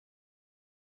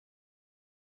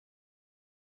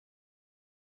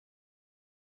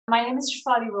My name is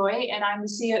Shefali Roy, and I'm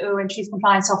the COO and Chief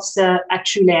Compliance Officer at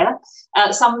TrueLayer.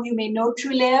 Some of you may know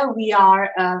TrueLayer. We are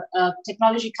a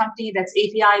technology company that's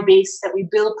API-based, that we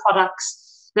build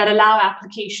products that allow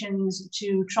applications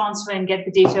to transfer and get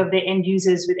the data of their end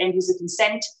users with end user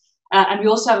consent. And we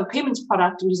also have a payments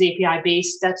product, which is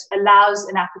API-based, that allows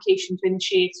an application to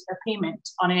initiate a payment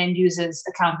on an end user's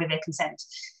account with their consent.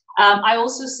 I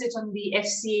also sit on the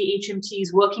FCA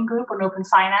HMT's working group on open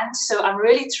finance. So I'm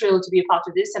really thrilled to be a part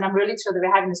of this. And I'm really thrilled that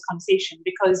we're having this conversation,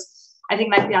 because I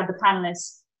think, like the other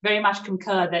panelists, very much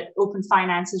concur that open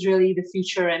finance is really the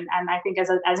future. And I think as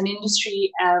an industry,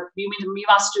 we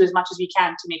must do as much as we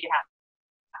can to make it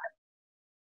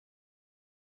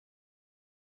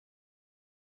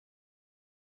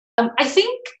happen. I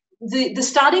think the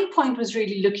starting point was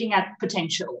really looking at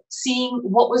potential, seeing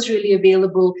what was really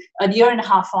available a year and a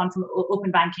half on from open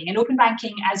banking. And open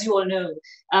banking, as you all know,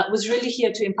 was really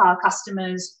here to empower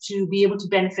customers to be able to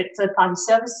benefit third-party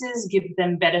services, give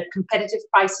them better competitive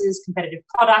prices, competitive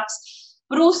products,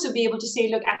 but also be able to say,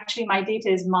 look, actually, my data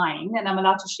is mine, and I'm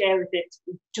allowed to share with it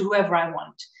to whoever I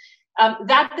want.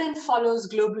 That then follows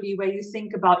globally, where you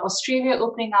think about Australia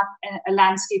opening up a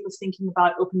landscape of thinking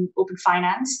about open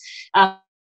finance.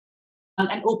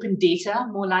 And open data,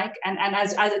 more like, and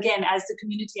as the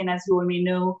community, and as you all may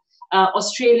know,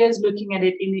 Australia is looking at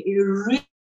it in a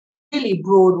really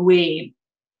broad way,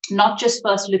 not just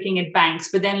first looking at banks,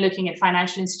 but then looking at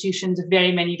financial institutions of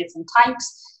very many different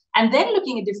types, and then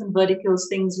looking at different verticals,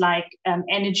 things like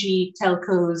energy,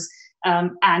 telcos,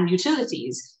 and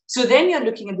utilities. So then you're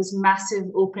looking at this massive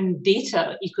open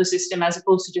data ecosystem as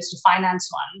opposed to just a finance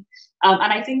one.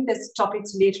 And I think there's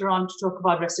topics later on to talk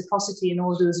about reciprocity and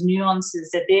all those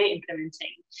nuances that they're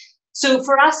implementing. So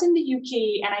for us in the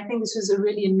UK, and I think this was a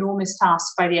really enormous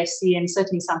task by the FCA, and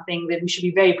certainly something that we should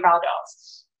be very proud of,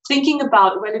 thinking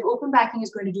about, well, if open banking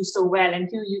is going to do so well, and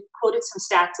Hugh, you quoted some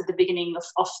stats at the beginning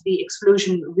of the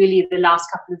explosion, really the last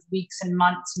couple of weeks and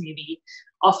months maybe,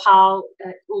 of how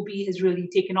OBE has really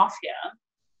taken off here.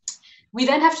 We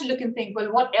then have to look and think,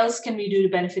 well, what else can we do to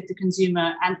benefit the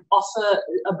consumer and offer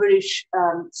a British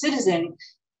citizen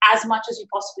as much as we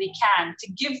possibly can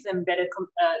to give them better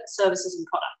services and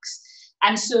products?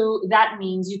 And so that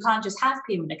means you can't just have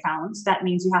payment accounts. That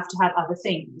means you have to have other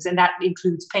things. And that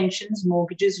includes pensions,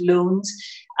 mortgages, loans,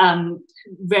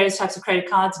 various types of credit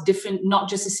cards, different, not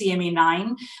just the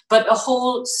CMA9, but a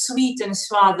whole suite and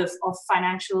swath of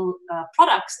financial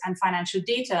products and financial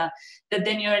data that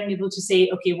then you're able to say,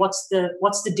 okay, what's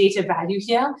the data value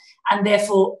here? And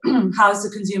therefore, how is the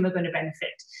consumer going to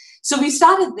benefit? So we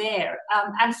started there,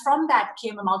 and from that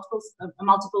came a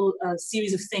multiple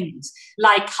series of things,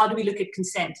 like how do we look at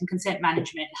consent and consent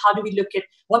management? How do we look at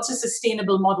what's a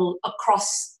sustainable model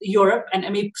across Europe, and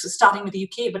maybe starting with the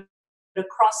UK, but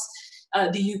across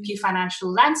the UK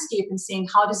financial landscape, and saying,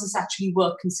 how does this actually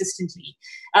work consistently?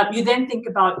 You then think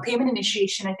about payment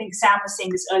initiation. I think Sam was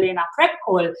saying this earlier in our prep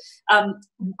call.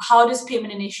 How does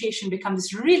payment initiation become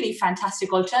this really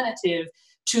fantastic alternative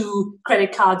to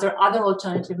credit cards or other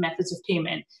alternative methods of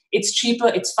payment? It's cheaper,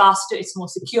 it's faster, it's more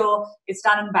secure, it's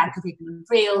done on Bank of England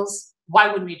rails. Why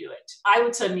wouldn't we do it? I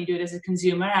would certainly do it as a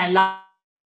consumer. And I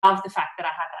love the fact that I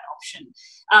have that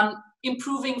option.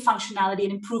 Improving functionality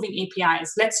and improving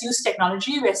APIs. Let's use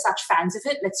technology. We're such fans of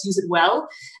it. Let's use it well.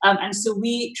 And so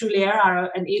we, TrueLayer, are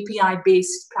an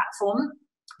API-based platform.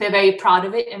 We're very proud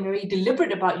of it and very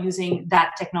deliberate about using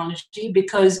that technology,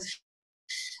 because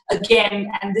again,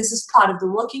 and this is part of the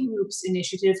working groups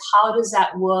initiative, how does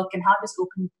that work, and how does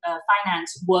open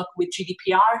finance work with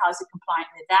GDPR? How is it compliant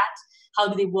with that? How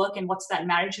do they work, and what's that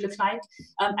marriage look like?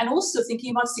 And also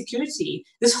thinking about security.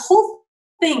 This whole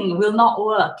thing will not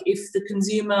work if the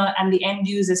consumer and the end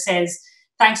user says,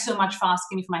 thanks so much for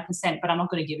asking me for my consent, but I'm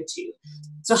not going to give it to you.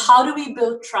 So how do we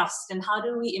build trust, and how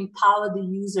do we empower the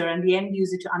user and the end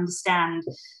user to understand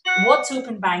what's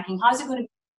open banking, how is it going to be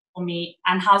for me,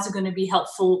 and how's it going to be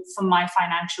helpful for my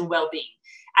financial well-being?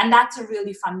 And that's a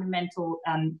really fundamental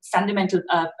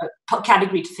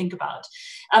category to think about.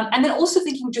 And then also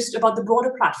thinking just about the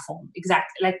broader platform,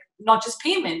 exactly, like not just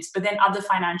payments, but then other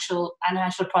financial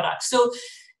products. So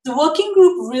the working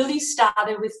group really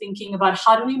started with thinking about,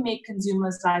 how do we make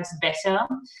consumers' lives better?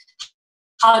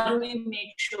 How do we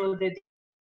make sure that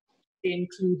they're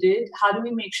included? How do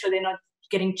we make sure they're not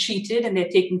getting cheated and they're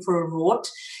taken for a rort?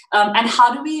 And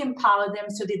how do we empower them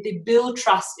so that they build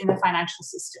trust in the financial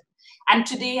system? And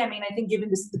today, I mean, I think given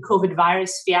the COVID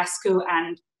virus fiasco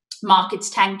and markets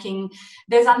tanking,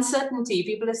 there's uncertainty,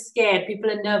 people are scared, people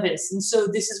are nervous. And so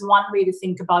this is one way to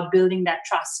think about building that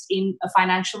trust in a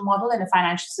financial model and a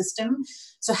financial system.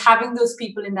 So having those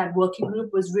people in that working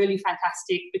group was really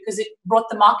fantastic because it brought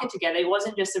the market together. It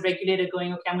wasn't just the regulator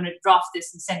going, okay, I'm going to draft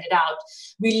this and send it out.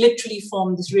 We literally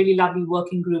formed this really lovely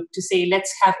working group to say,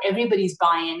 let's have everybody's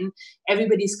buy-in,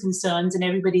 everybody's concerns, and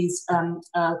everybody's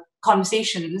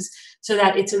conversations, so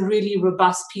that it's a really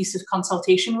robust piece of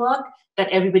consultation work that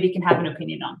everybody can have an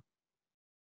opinion on.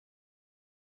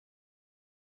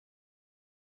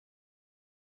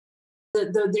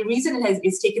 The reason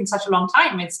it's taken such a long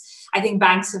time, I think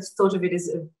banks have thought of it as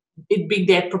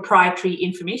their proprietary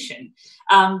information.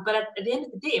 But at the end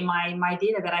of the day, my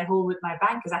data that I hold with my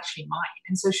bank is actually mine.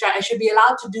 And so I should be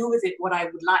allowed to do with it what I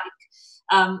would like.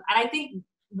 And I think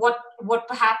what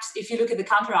perhaps, if you look at the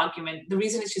counter argument, the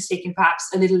reason it's just taken perhaps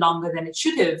a little longer than it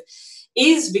should have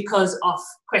is because of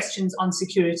questions on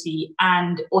security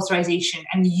and authorization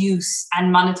and use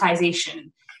and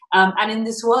monetization. And in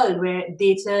this world where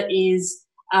data is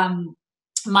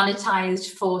monetized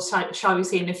for, shall we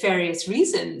say, nefarious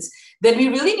reasons, then we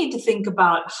really need to think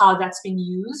about how that's being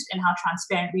used and how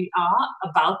transparent we are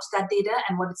about that data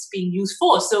and what it's being used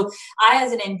for. So I,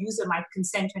 as an end user, might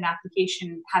consent to an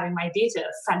application having my data.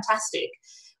 Fantastic.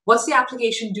 What's the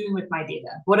application doing with my data?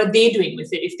 What are they doing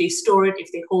with it? If they store it,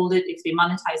 if they hold it, if they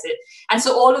monetize it. And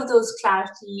so all of those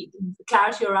clarity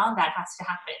around that has to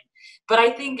happen. But I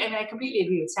think, I completely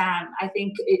agree with Sam. I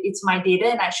think it's my data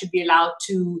and I should be allowed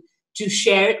to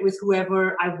share it with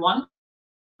whoever I want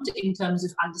in terms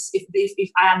of if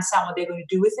I understand what they're going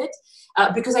to do with it.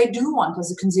 Because I do want,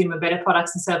 as a consumer, better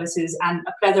products and services and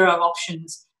a plethora of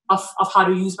options of how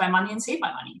to use my money and save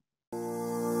my money.